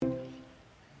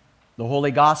The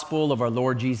Holy Gospel of our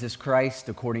Lord Jesus Christ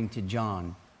according to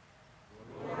John.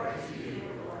 Glory to you,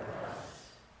 Lord.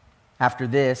 After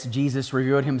this, Jesus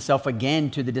revealed himself again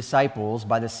to the disciples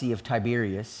by the Sea of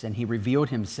Tiberias, and he revealed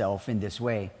himself in this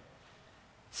way.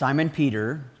 Simon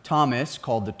Peter, Thomas,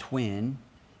 called the twin,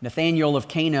 Nathanael of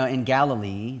Cana in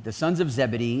Galilee, the sons of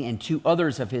Zebedee, and 2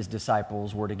 others of his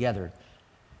disciples were together.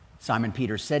 Simon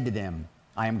Peter said to them,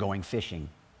 "I am going fishing."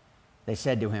 They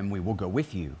said to him, "We will go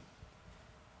with you."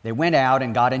 They went out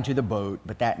and got into the boat,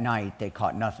 but that night they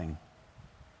caught nothing.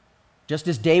 Just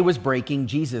as day was breaking,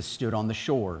 Jesus stood on the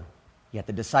shore, yet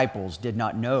the disciples did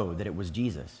not know that it was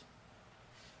Jesus.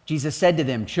 Jesus said to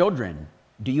them, "Children,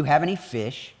 do you have any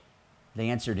fish?"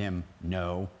 They answered him,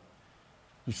 "No."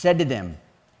 He said to them,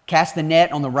 "Cast the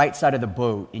net on the right side of the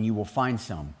boat, and you will find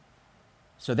some."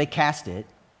 So they cast it,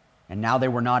 and now they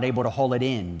were not able to haul it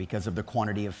in because of the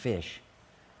quantity of fish.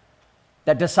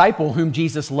 That disciple whom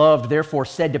Jesus loved therefore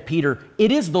said to Peter,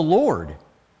 "It is the Lord."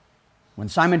 When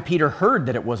Simon Peter heard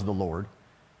that it was the Lord,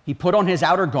 he put on his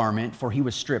outer garment, for he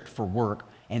was stripped for work,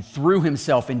 and threw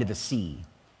himself into the sea.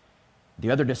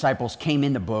 The other disciples came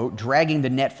in the boat, dragging the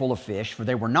net full of fish, for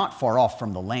they were not far off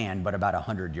from the land, but about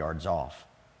 100 yards off.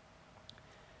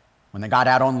 When they got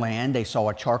out on land, they saw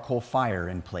a charcoal fire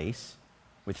in place,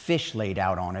 with fish laid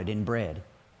out on it and bread.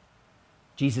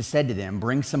 Jesus said to them,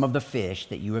 "Bring some of the fish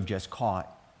that you have just caught."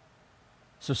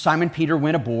 So Simon Peter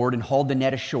went aboard and hauled the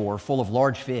net ashore full of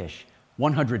large fish,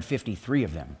 153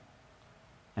 of them.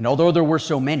 And although there were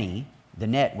so many, the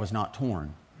net was not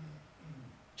torn.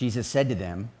 Jesus said to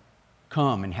them,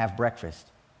 "Come and have breakfast."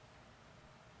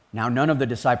 Now none of the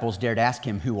disciples dared ask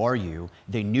him, "Who are you?"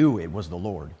 They knew it was the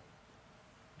Lord.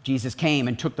 Jesus came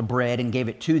and took the bread and gave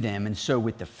it to them, and so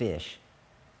with the fish.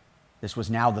 This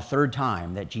was now the 3rd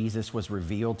time that Jesus was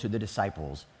revealed to the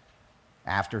disciples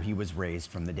after he was raised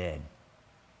from the dead.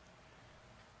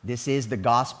 This is the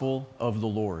gospel of the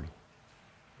Lord.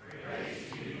 Praise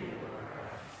to you, Lord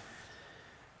Christ.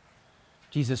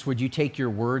 Jesus, would you take your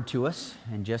word to us,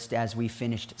 and just as we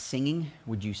finished singing,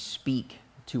 would you speak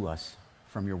to us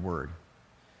from your word?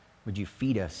 Would you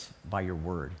feed us by your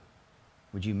word?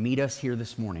 Would you meet us here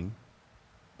this morning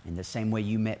in the same way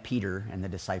you met Peter and the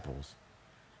disciples,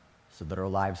 so that our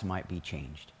lives might be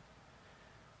changed?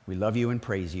 We love you and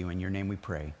praise you. In your name we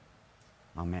pray.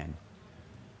 Amen.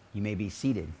 You may be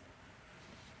seated.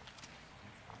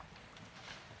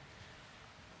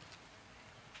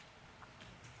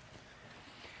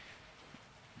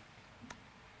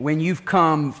 When you've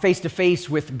come face to face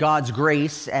with God's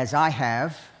grace, as I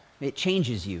have, it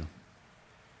changes you.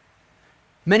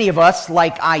 Many of us,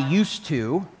 like I used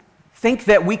to, think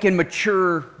that we can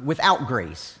mature without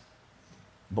grace.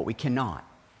 But we cannot.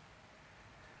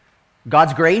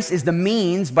 God's grace is the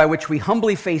means by which we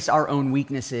humbly face our own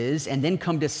weaknesses and then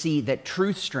come to see that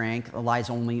true strength lies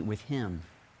only with Him.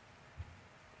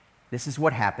 This is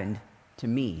what happened to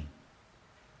me,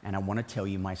 and I want to tell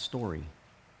you my story.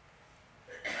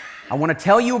 I want to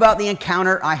tell you about the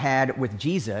encounter I had with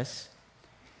Jesus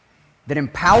that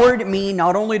empowered me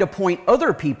not only to point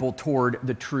other people toward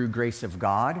the true grace of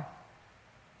God,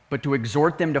 but to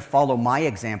exhort them to follow my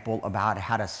example about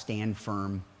how to stand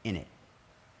firm in it.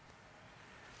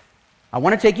 I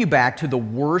want to take you back to the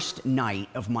worst night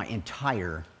of my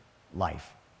entire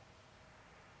life.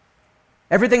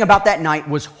 Everything about that night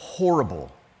was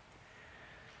horrible.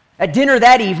 At dinner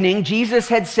that evening, Jesus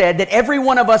had said that every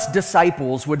one of us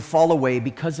disciples would fall away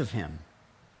because of him.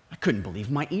 I couldn't believe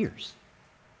my ears.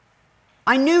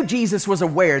 I knew Jesus was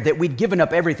aware that we'd given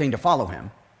up everything to follow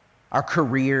him. Our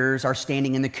careers, our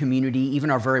standing in the community, even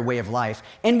our very way of life.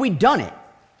 And we'd done it,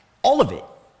 all of it.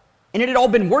 And it had all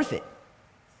been worth it.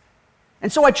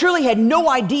 And so I truly had no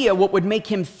idea what would make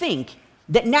him think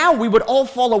that now we would all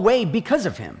fall away because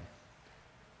of him.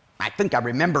 I think I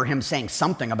remember him saying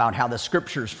something about how the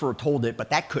scriptures foretold it, but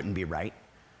that couldn't be right.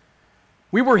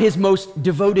 We were his most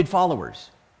devoted followers.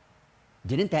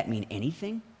 Didn't that mean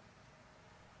anything?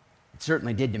 It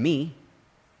certainly did to me.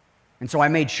 And so I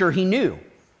made sure he knew.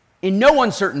 In no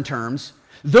uncertain terms,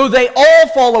 though they all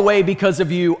fall away because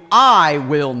of you, I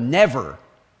will never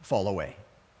fall away.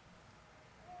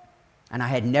 And I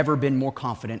had never been more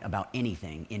confident about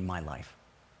anything in my life.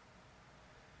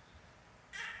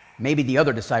 Maybe the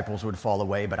other disciples would fall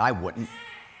away, but I wouldn't.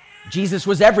 Jesus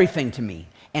was everything to me,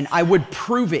 and I would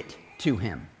prove it to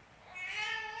him.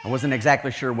 I wasn't exactly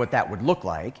sure what that would look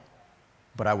like,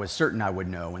 but I was certain I would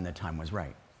know when the time was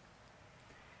right.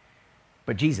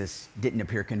 But Jesus didn't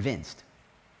appear convinced.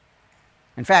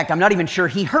 In fact, I'm not even sure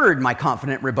he heard my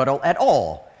confident rebuttal at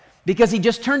all, because he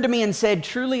just turned to me and said,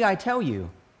 "Truly I tell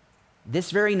you, this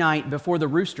very night before the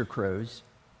rooster crows,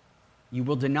 you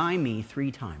will deny me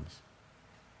 3 times.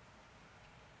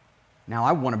 Now,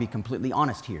 I want to be completely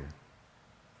honest here.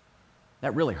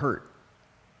 That really hurt.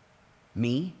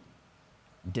 Me?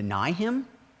 Deny him?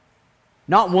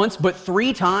 Not once, but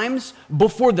 3 times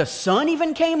before the sun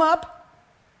even came up?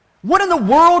 What in the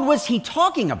world was he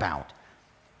talking about?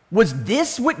 Was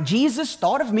this what Jesus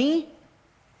thought of me?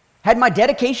 Had my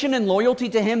dedication and loyalty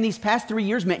to him these past 3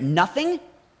 years meant nothing?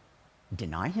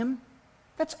 Deny him?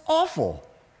 That's awful.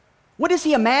 What does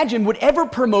he imagine would ever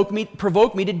provoke me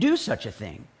to do such a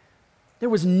thing? There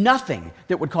was nothing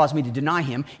that would cause me to deny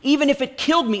him. Even if it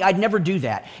killed me, I'd never do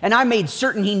that. And I made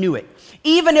certain he knew it.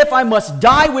 Even if I must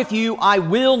die with you, I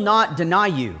will not deny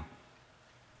you.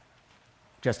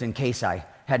 Just in case I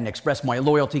hadn't expressed my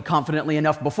loyalty confidently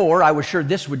enough before, I was sure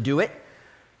this would do it.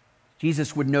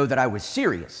 Jesus would know that I was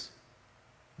serious,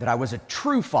 that I was a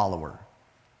true follower,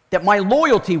 that my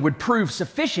loyalty would prove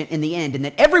sufficient in the end, and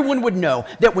that everyone would know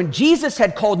that when Jesus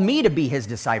had called me to be his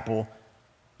disciple,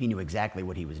 he knew exactly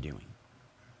what he was doing.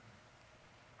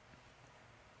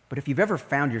 But if you've ever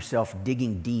found yourself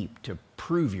digging deep to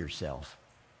prove yourself,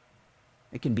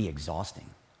 it can be exhausting.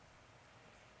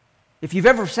 If you've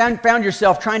ever found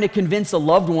yourself trying to convince a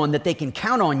loved one that they can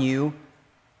count on you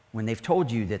when they've told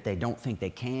you that they don't think they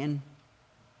can,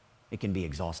 it can be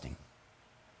exhausting.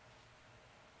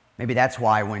 Maybe that's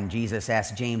why when Jesus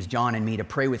asked James, John, and me to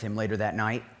pray with him later that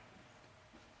night,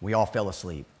 we all fell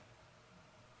asleep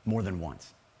more than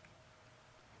once.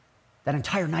 That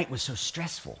entire night was so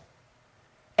stressful.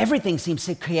 Everything seemed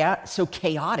so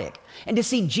chaotic. And to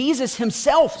see Jesus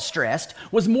himself stressed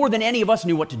was more than any of us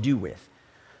knew what to do with.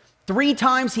 3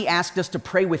 times he asked us to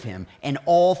pray with him, and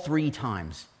all 3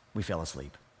 times we fell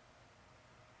asleep.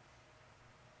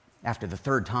 After the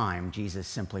 3rd time, Jesus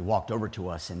simply walked over to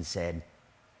us and said,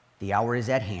 "The hour is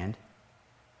at hand,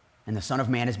 and the Son of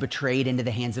Man is betrayed into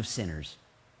the hands of sinners.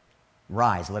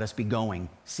 Rise, let us be going.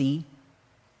 See,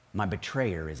 my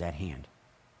betrayer is at hand."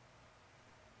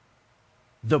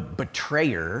 The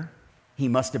betrayer he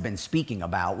must have been speaking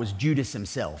about was Judas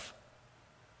himself.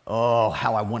 Oh,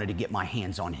 how I wanted to get my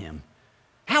hands on him.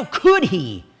 How could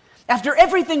he? After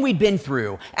everything we'd been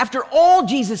through, after all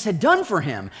Jesus had done for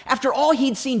him, after all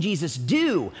he'd seen Jesus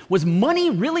do, was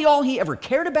money really all he ever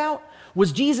cared about?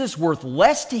 Was Jesus worth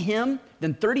less to him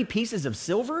than 30 pieces of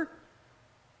silver?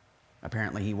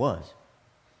 Apparently he was.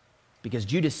 Because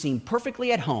Judas seemed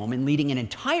perfectly at home in leading an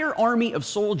entire army of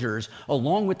soldiers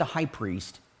along with the high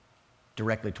priest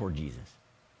directly toward Jesus.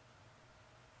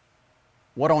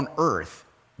 What on earth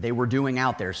they were doing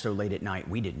out there so late at night,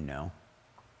 we didn't know.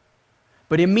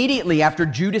 But immediately after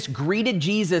Judas greeted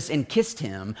Jesus and kissed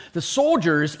him, the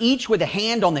soldiers, each with a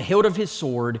hand on the hilt of his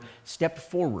sword, stepped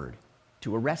forward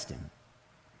to arrest him.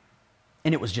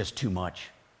 And it was just too much.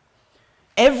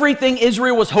 Everything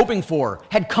Israel was hoping for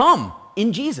had come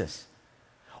in Jesus.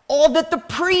 All that the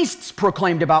priests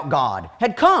proclaimed about God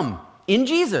had come in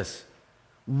Jesus.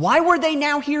 Why were they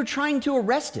now here trying to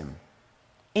arrest him?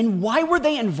 And why were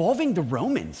they involving the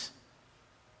Romans?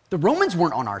 The Romans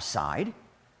weren't on our side.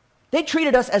 They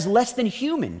treated us as less than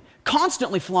human,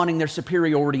 constantly flaunting their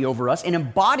superiority over us, and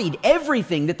embodied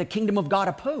everything that the kingdom of God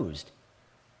opposed.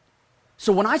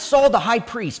 So when I saw the high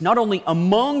priest, not only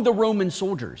among the Roman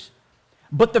soldiers,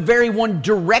 but the very one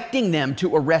directing them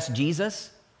to arrest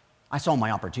Jesus, I saw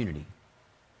my opportunity.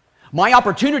 My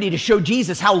opportunity to show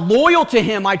Jesus how loyal to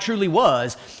him I truly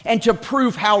was, and to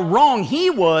prove how wrong he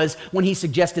was when he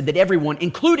suggested that everyone,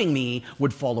 including me,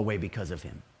 would fall away because of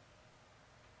him.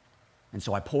 And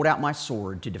so I pulled out my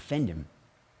sword to defend him,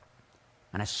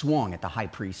 and I swung at the high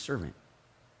priest's servant.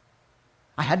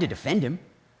 I had to defend him.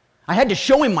 I had to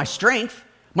show him my strength,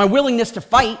 my willingness to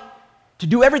fight, to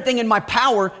do everything in my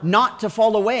power not to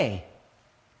fall away.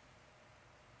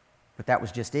 But that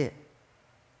was just it.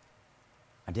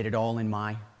 I did it all in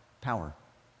my power.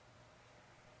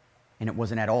 And it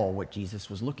wasn't at all what Jesus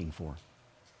was looking for.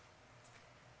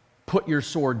 "Put your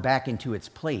sword back into its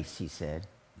place," he said,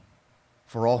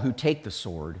 "for all who take the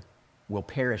sword will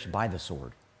perish by the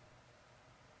sword."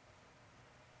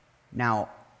 Now,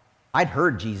 I'd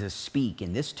heard Jesus speak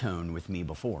in this tone with me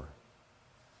before,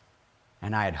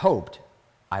 and I had hoped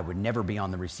I would never be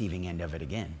on the receiving end of it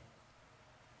again.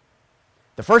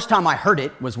 The first time I heard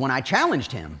it was when I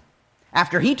challenged him,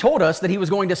 after he told us that he was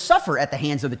going to suffer at the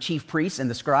hands of the chief priests and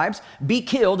the scribes, be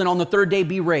killed, and on the 3rd day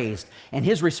be raised. And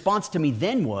his response to me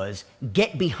then was,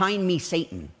 "Get behind me,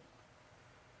 Satan.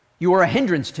 You are a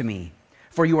hindrance to me,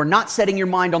 for you are not setting your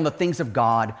mind on the things of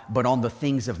God, but on the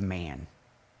things of man."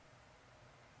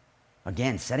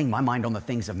 Again, setting my mind on the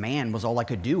things of man was all I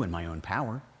could do in my own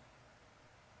power.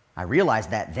 I realized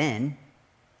that then,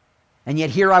 and yet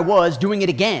here I was doing it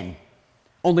again.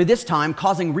 only this time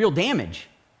causing real damage.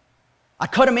 I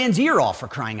cut a man's ear off, for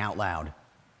crying out loud.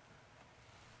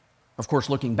 Of course,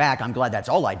 looking back, I'm glad that's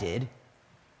all I did.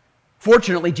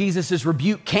 Fortunately, Jesus'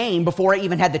 rebuke came before I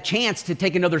even had the chance to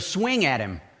take another swing at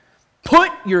him.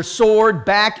 Put your sword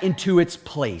back into its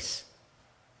place.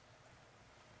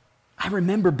 I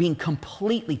remember being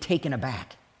completely taken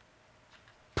aback.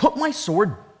 Put my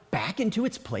sword back into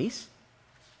its place?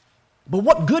 But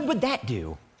what good would that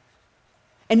do?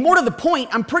 And more to the point,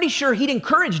 I'm pretty sure he'd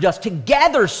encouraged us to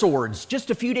gather swords just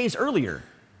a few days earlier.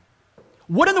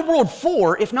 What in the world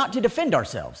for if not to defend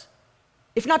ourselves?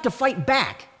 If not to fight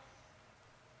back?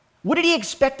 What did he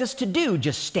expect us to do?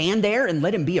 Just stand there and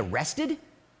let him be arrested?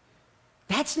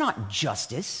 That's not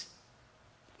justice.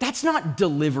 That's not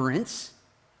deliverance.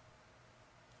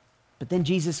 But then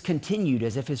Jesus continued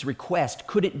as if his request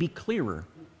couldn't be clearer.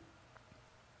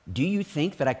 Do you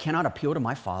think that I cannot appeal to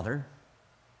my Father,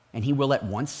 and he will at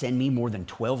once send me more than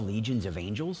 12 legions of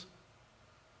angels?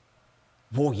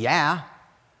 Well, yeah.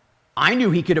 I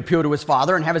knew he could appeal to his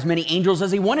Father and have as many angels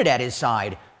as he wanted at his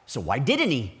side. So why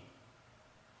didn't he?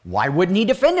 Why wouldn't he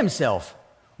defend himself?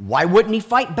 Why wouldn't he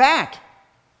fight back?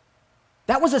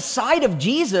 That was a side of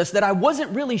Jesus that I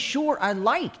wasn't really sure I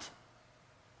liked.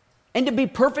 And to be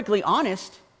perfectly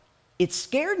honest, it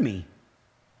scared me.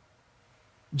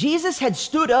 Jesus had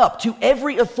stood up to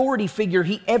every authority figure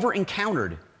he ever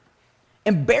encountered,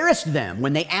 embarrassed them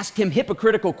when they asked him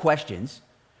hypocritical questions,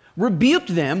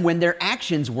 rebuked them when their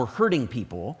actions were hurting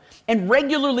people, and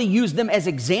regularly used them as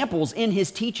examples in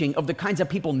his teaching of the kinds of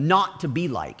people not to be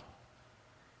like.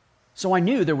 So I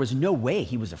knew there was no way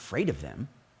he was afraid of them.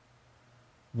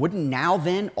 Wouldn't now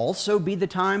then also be the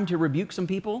time to rebuke some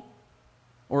people?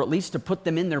 Or at least to put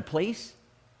them in their place?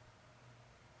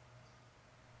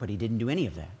 But he didn't do any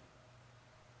of that.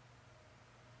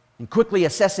 And quickly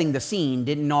assessing the scene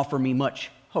didn't offer me much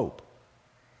hope.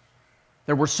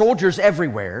 There were soldiers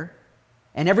everywhere,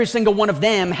 and every single one of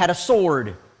them had a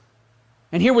sword.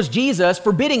 And here was Jesus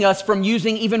forbidding us from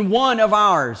using even one of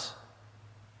ours.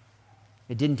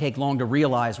 It didn't take long to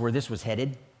realize where this was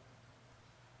headed,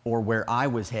 or where I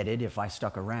was headed if I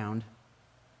stuck around.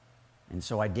 And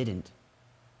so I didn't.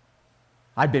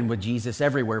 I'd been with Jesus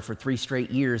everywhere for 3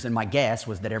 straight years, and my guess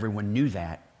was that everyone knew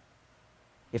that.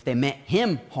 If they meant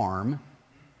him harm,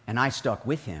 and I stuck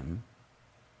with him,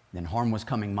 then harm was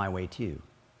coming my way too.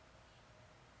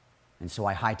 And so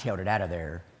I hightailed it out of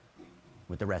there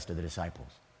with the rest of the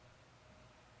disciples.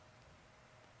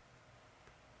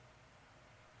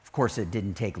 Of course, it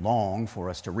didn't take long for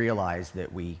us to realize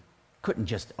that we couldn't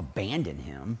just abandon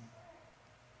him.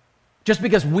 Just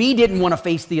because we didn't want to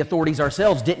face the authorities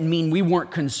ourselves didn't mean we weren't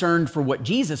concerned for what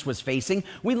Jesus was facing.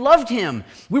 We loved him.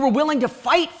 We were willing to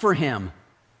fight for him.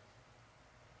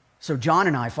 So John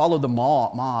and I followed the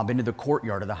mob into the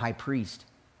courtyard of the high priest.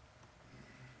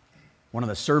 One of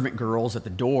the servant girls at the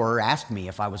door asked me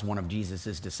if I was one of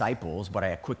Jesus' disciples, but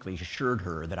I quickly assured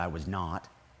her that I was not.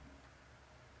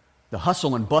 The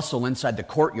hustle and bustle inside the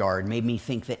courtyard made me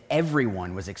think that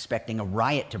everyone was expecting a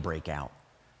riot to break out.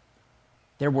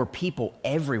 There were people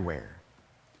everywhere.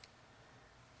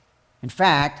 In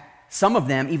fact, some of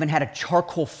them even had a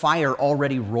charcoal fire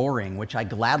already roaring, which I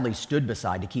gladly stood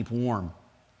beside to keep warm.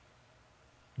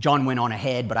 John went on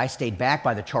ahead, but I stayed back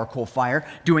by the charcoal fire,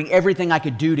 doing everything I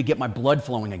could do to get my blood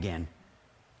flowing again.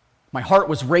 My heart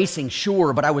was racing,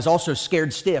 sure, but I was also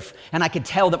scared stiff, and I could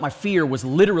tell that my fear was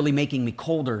literally making me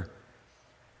colder.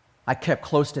 I kept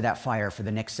close to that fire for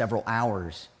the next several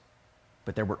hours,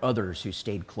 but there were others who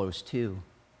stayed close too.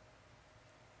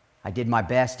 I did my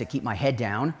best to keep my head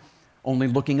down, only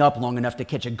looking up long enough to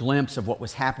catch a glimpse of what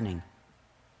was happening.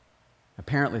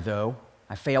 Apparently, though,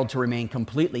 I failed to remain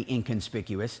completely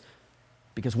inconspicuous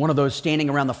because one of those standing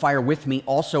around the fire with me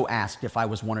also asked if I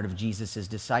was one of Jesus'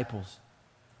 disciples.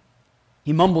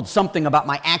 He mumbled something about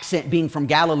my accent being from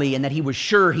Galilee and that he was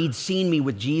sure he'd seen me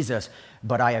with Jesus,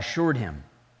 but I assured him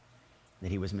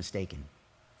that he was mistaken.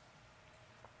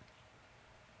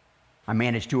 I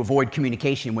managed to avoid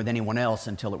communication with anyone else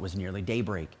until it was nearly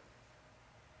daybreak.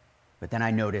 But then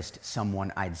I noticed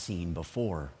someone I'd seen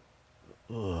before.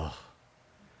 Ugh.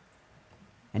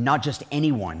 And not just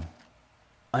anyone.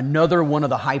 Another one of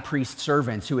the high priest's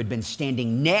servants who had been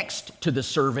standing next to the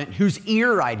servant whose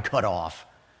ear I'd cut off.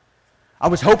 I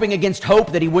was hoping against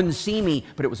hope that he wouldn't see me,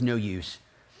 but it was no use.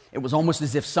 It was almost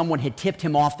as if someone had tipped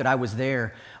him off that I was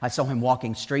there. I saw him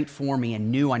walking straight for me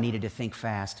and knew I needed to think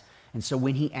fast. And so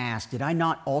when he asked, "Did I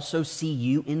not also see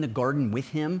you in the garden with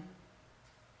him?"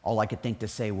 all I could think to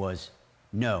say was,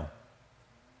 "No,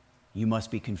 you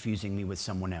must be confusing me with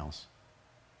someone else."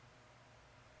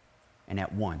 And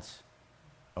at once,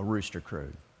 a rooster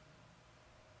crowed.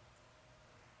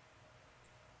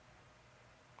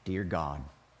 Dear God,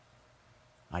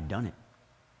 I'd done it.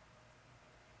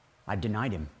 I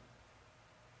denied him.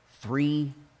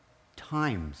 3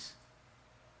 times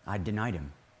I denied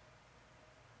him.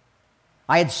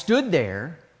 I had stood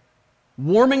there,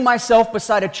 warming myself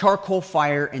beside a charcoal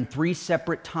fire, and 3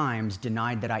 separate times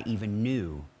denied that I even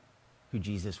knew who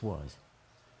Jesus was.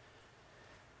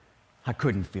 I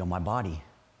couldn't feel my body.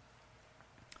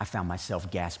 I found myself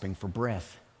gasping for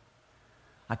breath.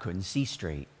 I couldn't see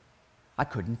straight. I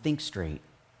couldn't think straight.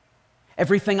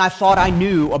 Everything I thought I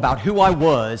knew about who I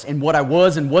was and what I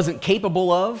was and wasn't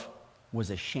capable of was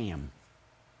a sham.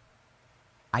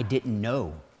 I didn't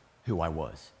know who I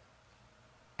was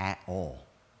at all.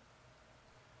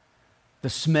 The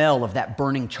smell of that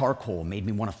burning charcoal made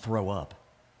me want to throw up.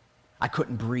 I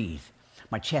couldn't breathe.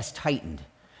 My chest tightened.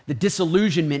 The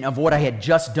disillusionment of what I had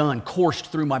just done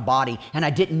coursed through my body, and I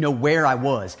didn't know where I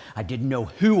was. I didn't know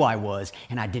who I was,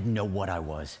 and I didn't know what I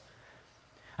was.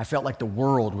 I felt like the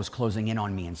world was closing in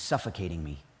on me and suffocating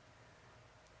me.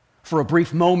 For a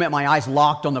brief moment, my eyes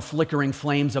locked on the flickering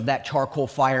flames of that charcoal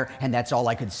fire, and that's all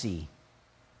I could see.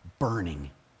 Burning.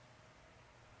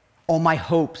 All my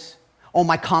hopes, all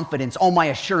my confidence, all my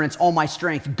assurance, all my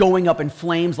strength going up in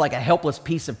flames like a helpless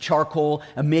piece of charcoal,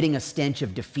 emitting a stench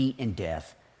of defeat and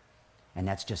death. And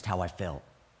that's just how I felt.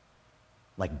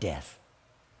 Like death.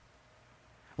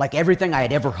 Like everything I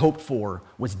had ever hoped for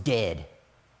was dead.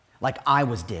 Like I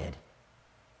was dead.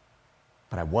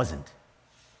 But I wasn't.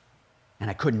 And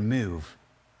I couldn't move.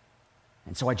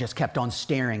 And so I just kept on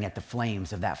staring at the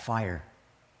flames of that fire.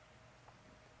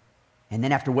 And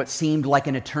then after what seemed like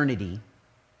an eternity,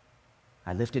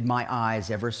 I lifted my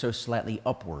eyes ever so slightly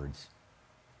upwards,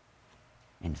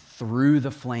 and through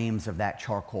the flames of that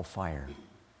charcoal fire,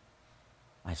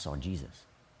 I saw Jesus.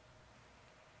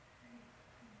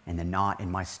 And the knot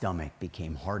in my stomach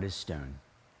became hard as stone.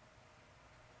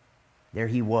 There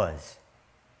he was,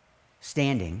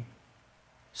 standing,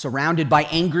 surrounded by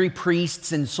angry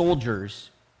priests and soldiers,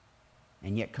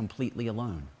 and yet completely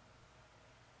alone.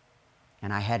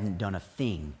 And I hadn't done a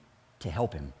thing to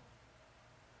help him.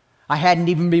 I hadn't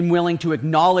even been willing to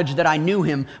acknowledge that I knew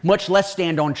him, much less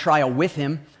stand on trial with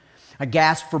him. I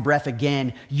gasped for breath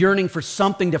again, yearning for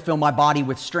something to fill my body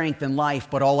with strength and life,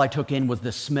 but all I took in was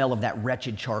the smell of that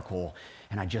wretched charcoal,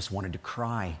 and I just wanted to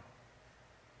cry.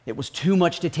 It was too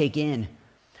much to take in.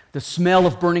 The smell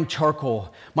of burning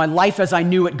charcoal, my life as I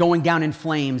knew it going down in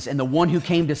flames, and the one who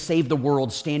came to save the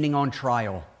world standing on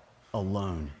trial,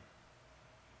 alone.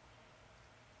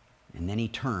 And then he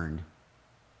turned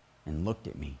and looked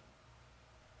at me.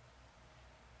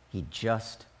 He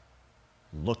just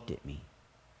looked at me.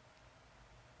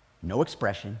 No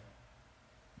expression,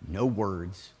 no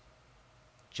words,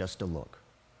 just a look.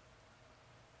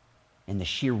 And the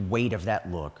sheer weight of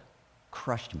that look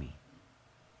crushed me.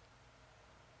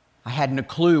 I hadn't a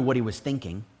clue what he was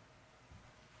thinking,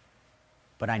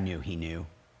 but I knew he knew.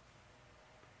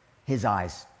 His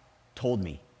eyes told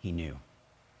me he knew.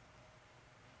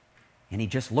 And he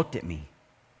just looked at me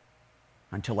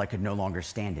until I could no longer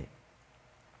stand it.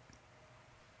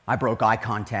 I broke eye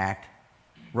contact,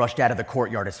 rushed out of the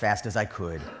courtyard as fast as I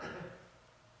could,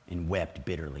 and wept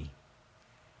bitterly.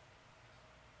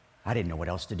 I didn't know what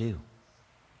else to do.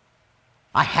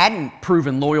 I hadn't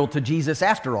proven loyal to Jesus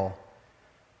after all.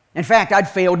 In fact, I'd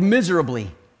failed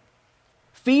miserably.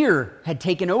 Fear had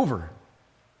taken over.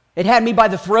 It had me by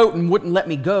the throat and wouldn't let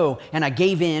me go, and I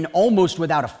gave in almost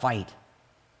without a fight.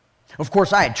 Of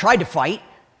course, I had tried to fight,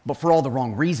 but for all the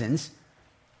wrong reasons.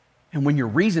 And when your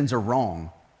reasons are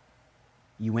wrong,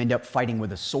 you end up fighting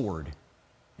with a sword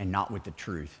and not with the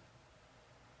truth.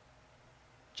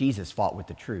 Jesus fought with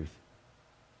the truth.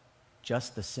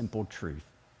 Just the simple truth.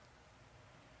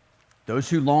 Those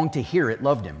who longed to hear it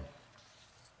loved him.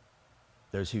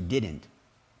 Those who didn't,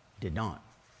 did not.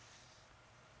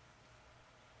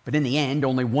 But in the end,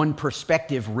 only one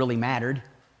perspective really mattered: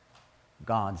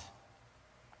 God's.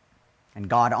 And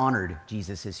God honored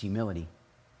Jesus' humility.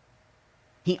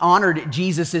 He honored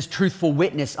Jesus' truthful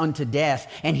witness unto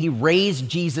death, and he raised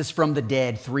Jesus from the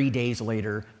dead 3 days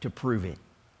later to prove it.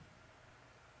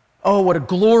 Oh, what a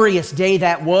glorious day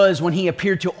that was when he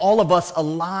appeared to all of us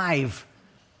alive.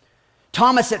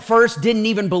 Thomas at first didn't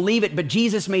even believe it, but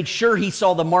Jesus made sure he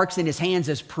saw the marks in his hands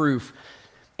as proof.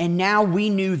 And now we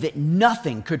knew that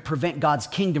nothing could prevent God's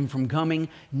kingdom from coming,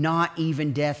 not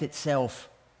even death itself.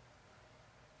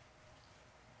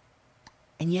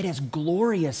 And yet, as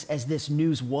glorious as this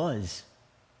news was,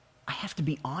 I have to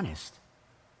be honest,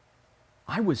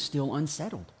 I was still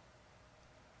unsettled.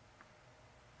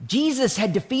 Jesus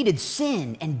had defeated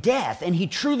sin and death, and he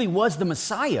truly was the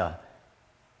Messiah.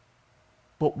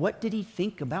 But what did he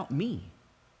think about me?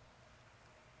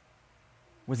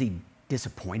 Was he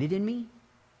disappointed in me?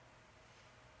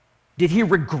 Did he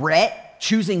regret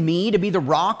choosing me to be the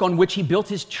rock on which he built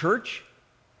his church?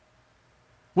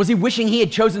 Was he wishing he had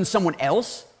chosen someone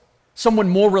else, someone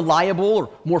more reliable or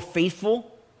more faithful?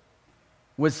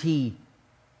 Was he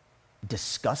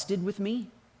disgusted with me?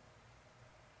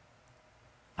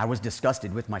 I was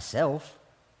disgusted with myself.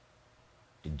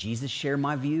 Did Jesus share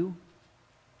my view?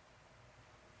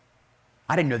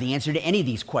 I didn't know the answer to any of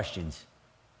these questions.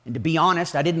 And to be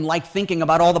honest, I didn't like thinking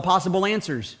about all the possible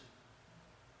answers.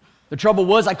 The trouble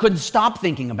was I couldn't stop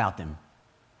thinking about them.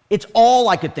 It's all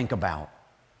I could think about.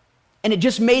 And it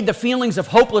just made the feelings of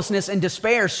hopelessness and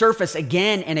despair surface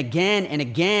again and again and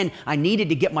again. I needed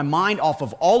to get my mind off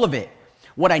of all of it.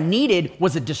 What I needed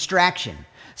was a distraction,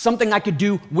 something I could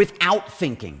do without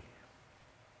thinking.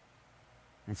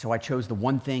 And so I chose the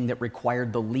one thing that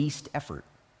required the least effort,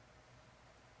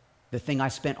 the thing I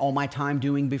spent all my time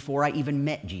doing before I even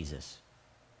met Jesus,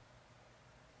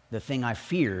 the thing I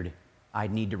feared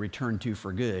I'd need to return to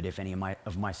for good if any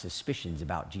of my suspicions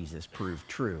about Jesus proved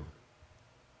true.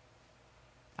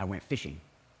 I went fishing.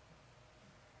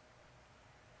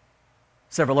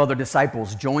 Several other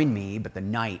disciples joined me, but the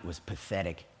night was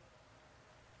pathetic.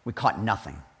 We caught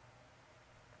nothing.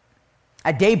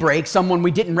 At daybreak, someone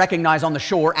we didn't recognize on the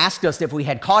shore asked us if we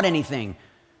had caught anything.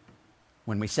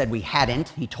 When we said we hadn't,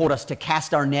 he told us to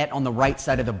cast our net on the right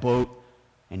side of the boat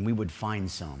and we would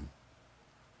find some.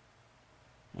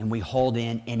 And we hauled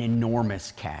in an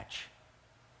enormous catch.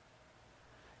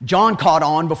 John caught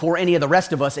on before any of the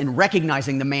rest of us in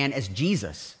recognizing the man as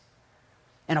Jesus,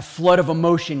 and a flood of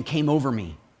emotion came over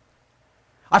me.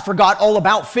 I forgot all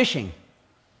about fishing.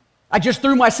 I just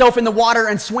threw myself in the water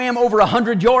and swam over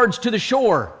 100 yards to the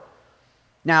shore.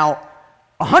 Now,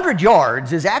 100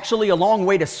 yards is actually a long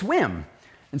way to swim,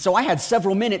 and so I had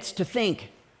several minutes to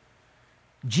think.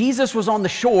 Jesus was on the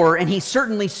shore, and he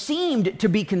certainly seemed to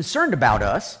be concerned about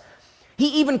us. He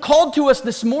even called to us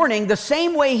this morning the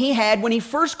same way he had when he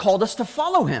first called us to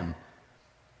follow him.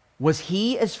 Was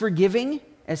he as forgiving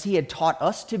as he had taught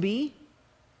us to be?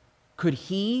 Could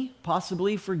he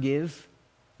possibly forgive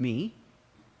me?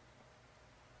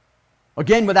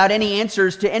 Again, without any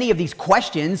answers to any of these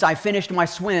questions, I finished my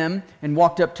swim and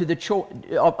walked up to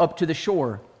the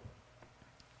shore.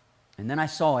 And then I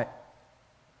saw it.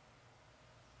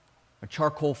 A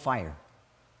charcoal fire.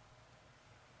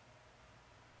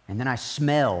 And then I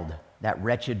smelled that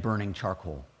wretched burning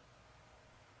charcoal.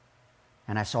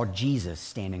 And I saw Jesus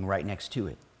standing right next to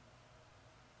it.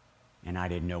 And I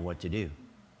didn't know what to do.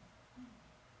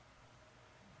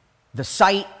 The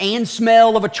sight and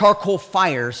smell of a charcoal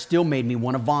fire still made me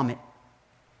want to vomit.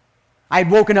 I had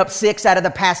woken up 6 out of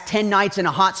the past 10 nights in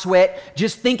a hot sweat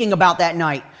just thinking about that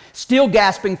night, still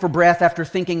gasping for breath after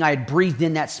thinking I had breathed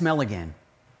in that smell again.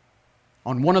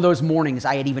 On one of those mornings,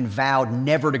 I had even vowed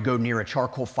never to go near a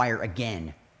charcoal fire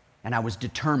again, and I was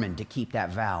determined to keep that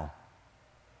vow.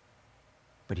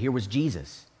 But here was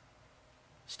Jesus,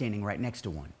 standing right next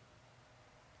to one.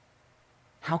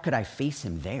 How could I face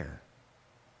him there?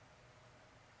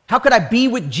 How could I be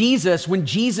with Jesus when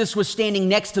Jesus was standing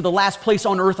next to the last place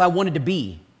on earth I wanted to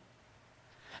be?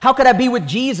 How could I be with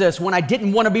Jesus when I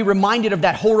didn't want to be reminded of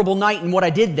that horrible night and what I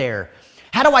did there?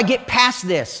 How do I get past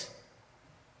this?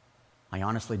 I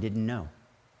honestly didn't know,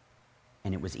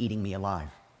 and it was eating me alive.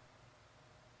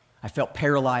 I felt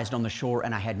paralyzed on the shore,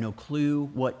 and I had no clue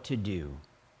what to do.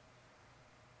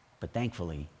 But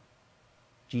thankfully,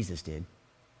 Jesus did.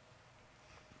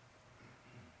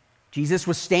 Jesus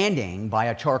was standing by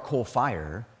a charcoal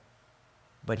fire,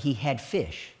 but he had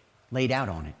fish laid out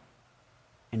on it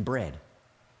and bread.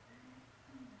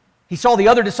 He saw the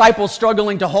other disciples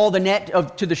struggling to haul the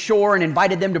net to the shore and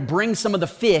invited them to bring some of the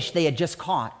fish they had just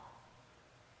caught.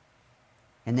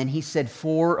 And then he said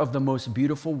 4 of the most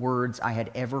beautiful words I had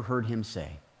ever heard him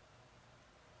say.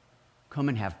 Come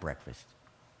and have breakfast.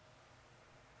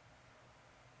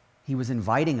 He was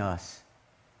inviting us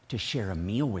to share a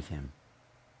meal with him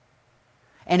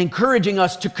and encouraging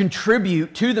us to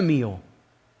contribute to the meal.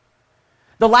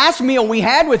 The last meal we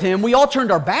had with him, we all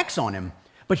turned our backs on him.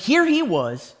 But here he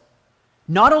was,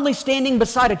 not only standing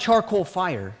beside a charcoal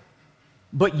fire,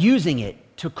 but using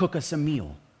it to cook us a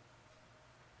meal.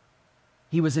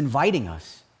 He was inviting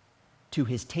us to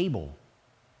his table.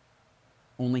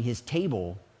 Only his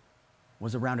table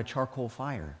was around a charcoal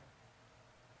fire.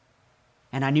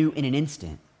 And I knew in an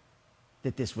instant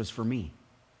that this was for me.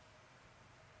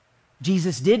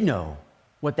 Jesus did know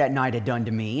what that night had done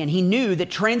to me, and he knew that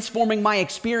transforming my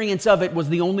experience of it was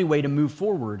the only way to move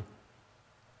forward.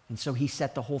 And so he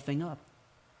set the whole thing up.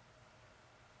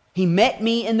 He met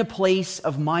me in the place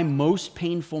of my most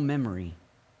painful memory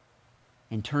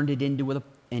and turned it into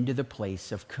into the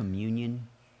place of communion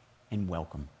and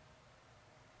welcome.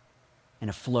 And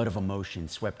a flood of emotion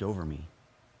swept over me.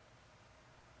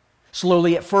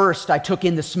 Slowly at first, I took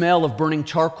in the smell of burning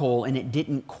charcoal, and it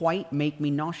didn't quite make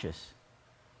me nauseous.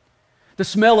 The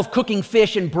smell of cooking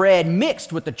fish and bread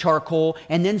mixed with the charcoal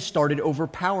and then started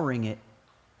overpowering it.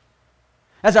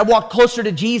 As I walked closer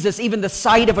to Jesus, even the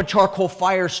sight of a charcoal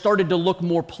fire started to look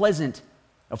more pleasant,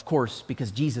 of course,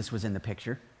 because Jesus was in the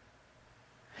picture.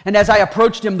 And as I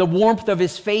approached him, the warmth of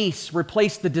his face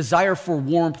replaced the desire for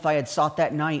warmth I had sought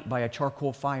that night by a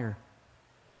charcoal fire.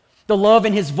 The love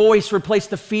in his voice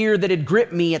replaced the fear that had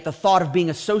gripped me at the thought of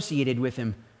being associated with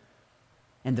him.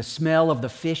 And the smell of the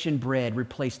fish and bread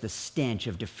replaced the stench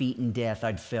of defeat and death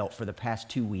I'd felt for the past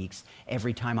 2 weeks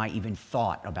every time I even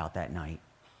thought about that night.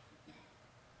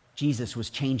 Jesus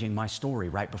was changing my story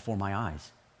right before my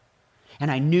eyes. And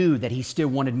I knew that he still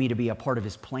wanted me to be a part of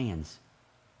his plans.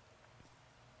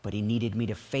 But he needed me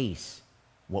to face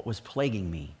what was plaguing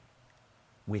me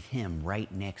with him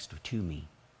right next to me.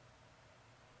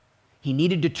 He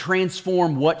needed to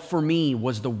transform what for me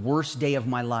was the worst day of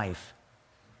my life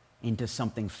into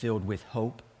something filled with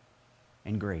hope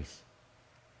and grace.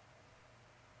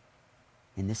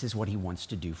 And this is what he wants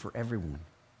to do for everyone.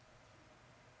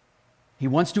 He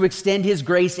wants to extend his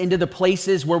grace into the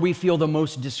places where we feel the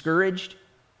most discouraged,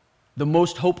 the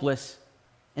most hopeless,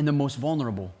 and the most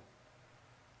vulnerable.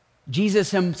 Jesus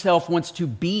himself wants to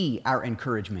be our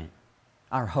encouragement,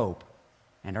 our hope,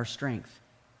 and our strength.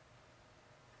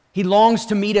 He longs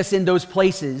to meet us in those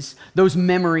places, those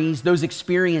memories, those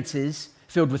experiences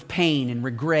filled with pain and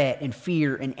regret and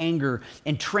fear and anger,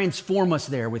 and transform us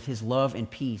there with his love and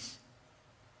peace.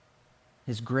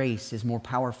 His grace is more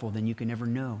powerful than you can ever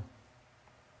know.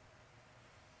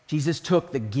 Jesus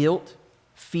took the guilt,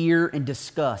 fear, and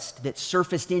disgust that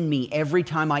surfaced in me every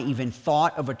time I even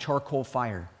thought of a charcoal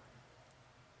fire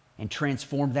and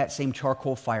transformed that same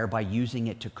charcoal fire by using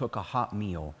it to cook a hot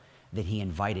meal that he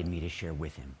invited me to share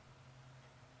with him.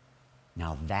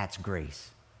 Now that's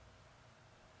grace.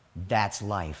 That's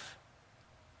life.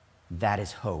 That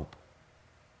is hope.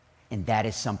 And that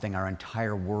is something our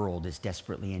entire world is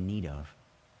desperately in need of.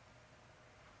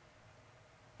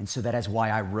 And so that is why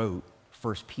I wrote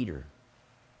 1 Peter.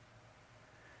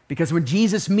 Because when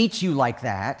Jesus meets you like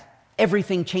that,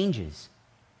 everything changes.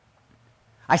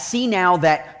 I see now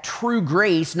that true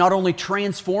grace not only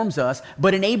transforms us,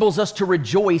 but enables us to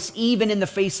rejoice even in the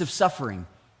face of suffering.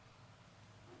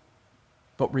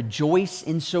 But rejoice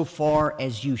insofar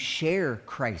as you share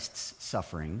Christ's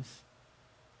sufferings,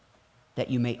 that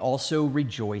you may also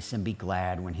rejoice and be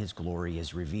glad when his glory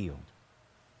is revealed.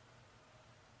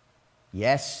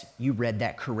 Yes, you read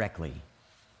that correctly.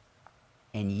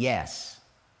 And yes,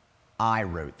 I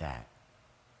wrote that.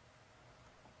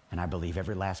 And I believe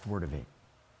every last word of it.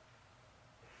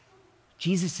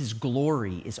 Jesus'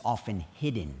 glory is often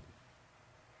hidden.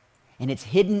 And it's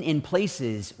hidden in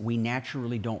places we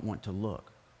naturally don't want to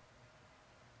look.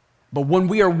 But when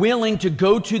we are willing to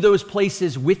go to those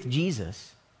places with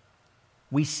Jesus,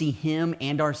 we see him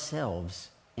and ourselves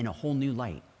in a whole new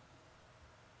light.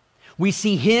 We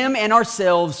see him and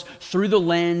ourselves through the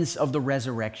lens of the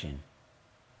resurrection.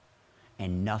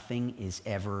 And nothing is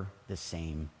ever the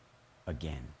same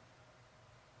again.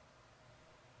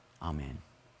 Amen.